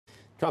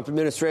Trump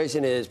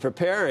administration is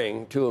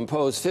preparing to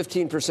impose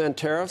 15%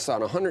 tariffs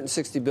on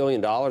 $160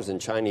 billion in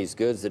Chinese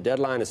goods. The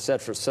deadline is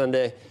set for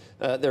Sunday.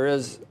 There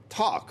is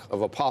talk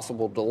of a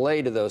possible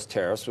delay to those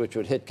tariffs, which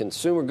would hit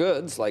consumer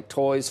goods like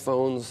toys,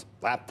 phones,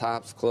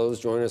 laptops, clothes.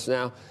 Join us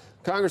now,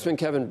 Congressman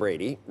Kevin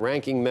Brady,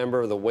 ranking member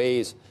of the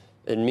Ways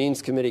and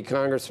Means Committee.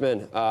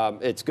 Congressman,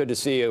 it's good to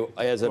see you,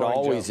 as it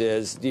always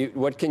is.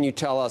 What can you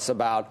tell us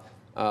about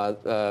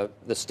the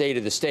state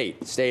of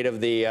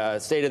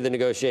the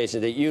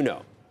negotiations that you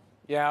know?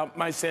 Yeah,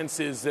 my sense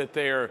is that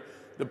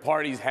the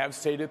parties have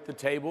stayed at the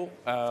table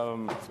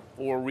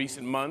for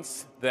recent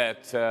months,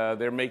 that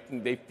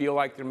they feel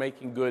like they're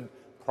making good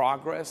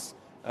progress.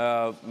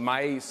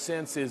 My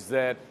sense is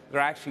that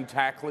they're actually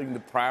tackling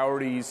the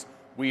priorities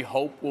we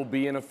hope will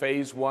be in a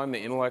phase one,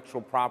 the intellectual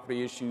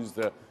property issues,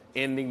 the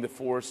ending the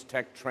forced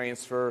tech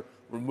transfer,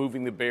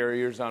 removing the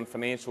barriers on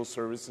financial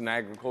service and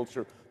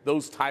agriculture,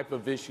 those type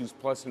of issues,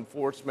 plus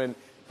enforcement.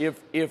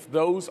 If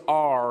those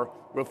are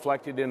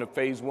reflected in a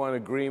phase one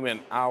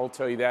agreement, I'll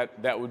tell you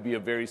that would be a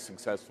very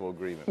successful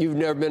agreement. You've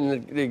never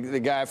been the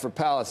guy for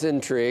palace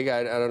intrigue.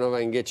 I don't know if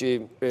I can get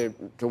you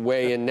to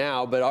weigh in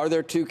now, but are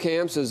there two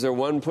camps? Is there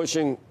one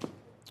pushing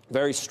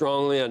very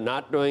strongly on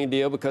not doing a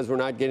deal because we're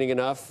not getting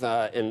enough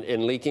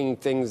and leaking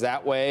things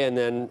that way, and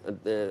then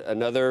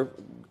another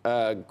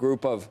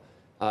group of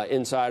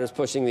insiders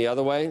pushing the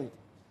other way?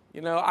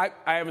 You know, I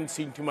haven't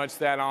seen too much of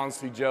that,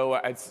 honestly, Joe.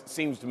 It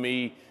seems to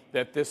me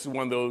that this is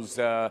one of those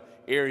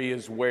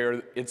areas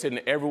where it's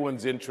in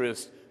everyone's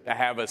interest to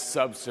have a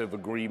substantive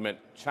agreement.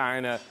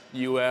 China,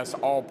 U.S.,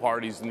 all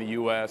parties in the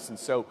U.S. And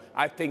so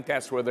I think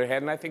that's where they're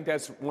heading. I think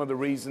that's one of the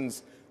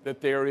reasons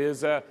that there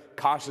is a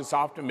cautious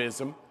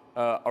optimism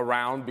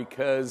around,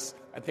 because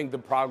I think the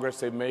progress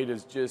they've made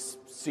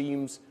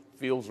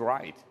feels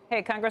right.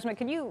 Hey, Congressman,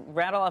 can you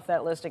rattle off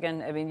that list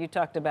again? I mean, you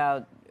talked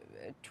about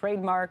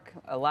trademark,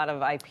 a lot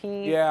of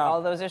IP,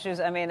 all those issues.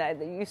 I mean,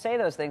 you say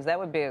those things. That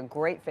would be a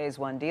great phase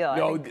one deal.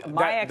 I think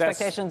my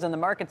expectations and the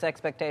market's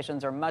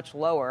expectations are much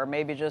lower,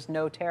 maybe just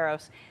no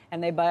tariffs,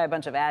 and they buy a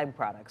bunch of ag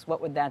products.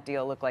 What would that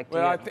deal look like to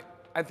you?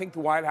 I think the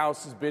White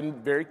House has been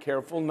very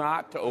careful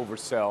not to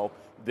oversell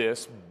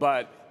this,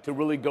 but to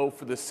really go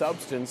for the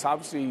substance.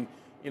 Obviously,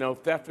 you know,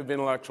 theft of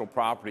intellectual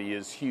property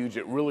is huge.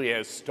 It really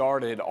has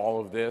started all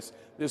of this.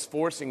 This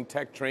forcing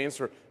tech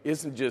transfer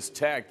isn't just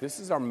tech. This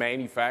is our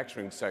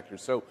manufacturing sector.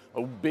 So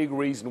a big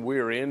reason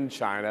we're in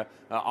China.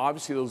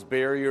 Obviously, those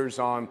barriers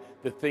on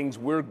the things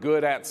we're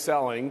good at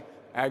selling,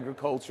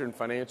 agriculture and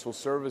financial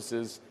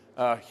services,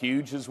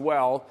 huge as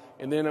well.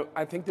 And then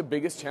I think the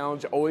biggest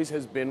challenge always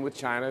has been with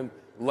China,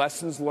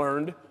 lessons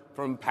learned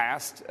from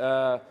past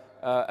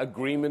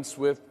agreements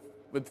with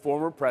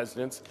former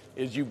presidents,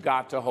 is you've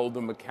got to hold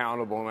them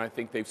accountable, and I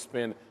think they've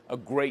spent a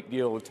great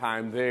deal of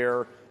time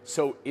there.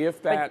 So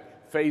if that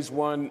phase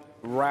one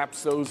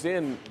wraps those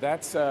in,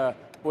 that's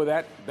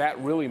that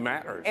really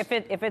matters. If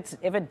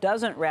it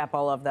doesn't wrap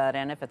all of that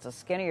in, if it's a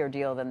skinnier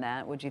deal than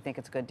that, would you think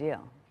it's a good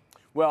deal?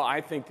 Well,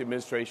 I think the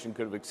administration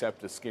could have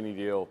accepted a skinny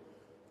deal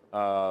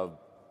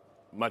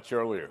much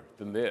earlier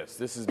than this.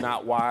 This is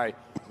not why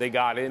they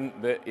got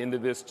into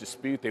this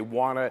dispute. They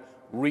want to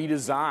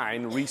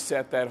redesign,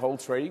 reset that whole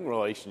trading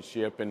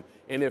relationship. And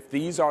if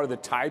these are the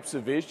types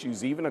of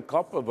issues, even a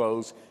couple of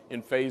those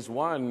in phase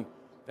one,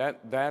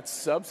 that's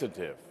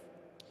substantive.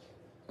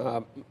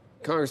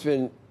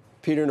 Congressman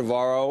Peter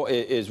Navarro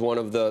is one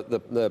of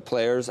the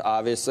players,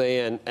 obviously,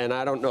 and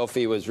I don't know if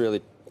he was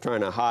really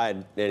trying to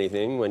hide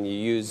anything when you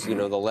use, you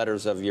know, the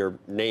letters of your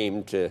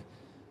name to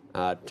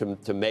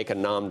make a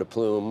nom de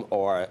plume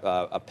or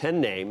a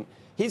pen name.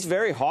 He's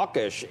very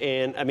hawkish,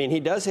 and I mean, he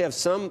does have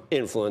some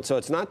influence. So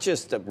it's not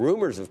just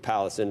rumors of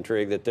palace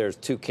intrigue that there's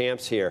two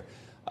camps here.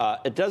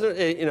 It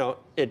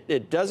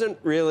doesn't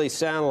really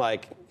sound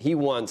like he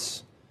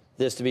wants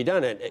this to be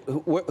done.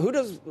 Who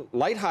does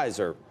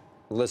Lighthizer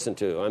listen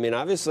to? I mean,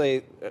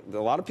 obviously, a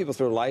lot of people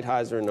throw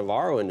Lighthizer and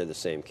Navarro into the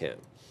same camp.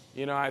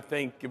 You know, I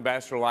think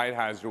Ambassador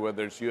Lighthizer,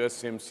 whether it's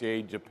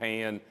USMCA,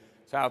 Japan,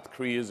 South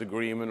Korea's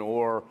agreement,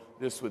 or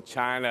this with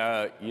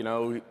China, you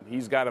know,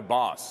 he's got a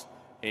boss.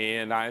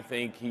 And I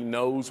think he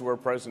knows where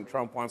President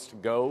Trump wants to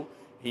go.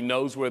 He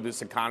knows where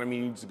this economy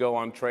needs to go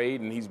on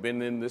trade, and he's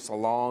been in this a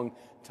long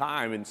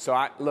time. And so,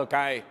 I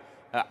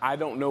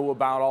don't know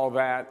about all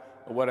that.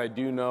 What I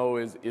do know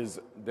is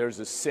there's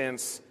a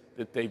sense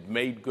that they've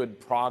made good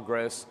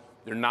progress.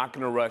 They're not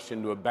going to rush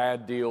into a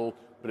bad deal,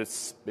 but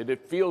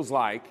it feels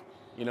like,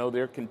 you know,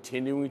 they're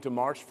continuing to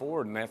march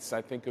forward, and that's,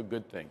 I think, a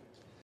good thing.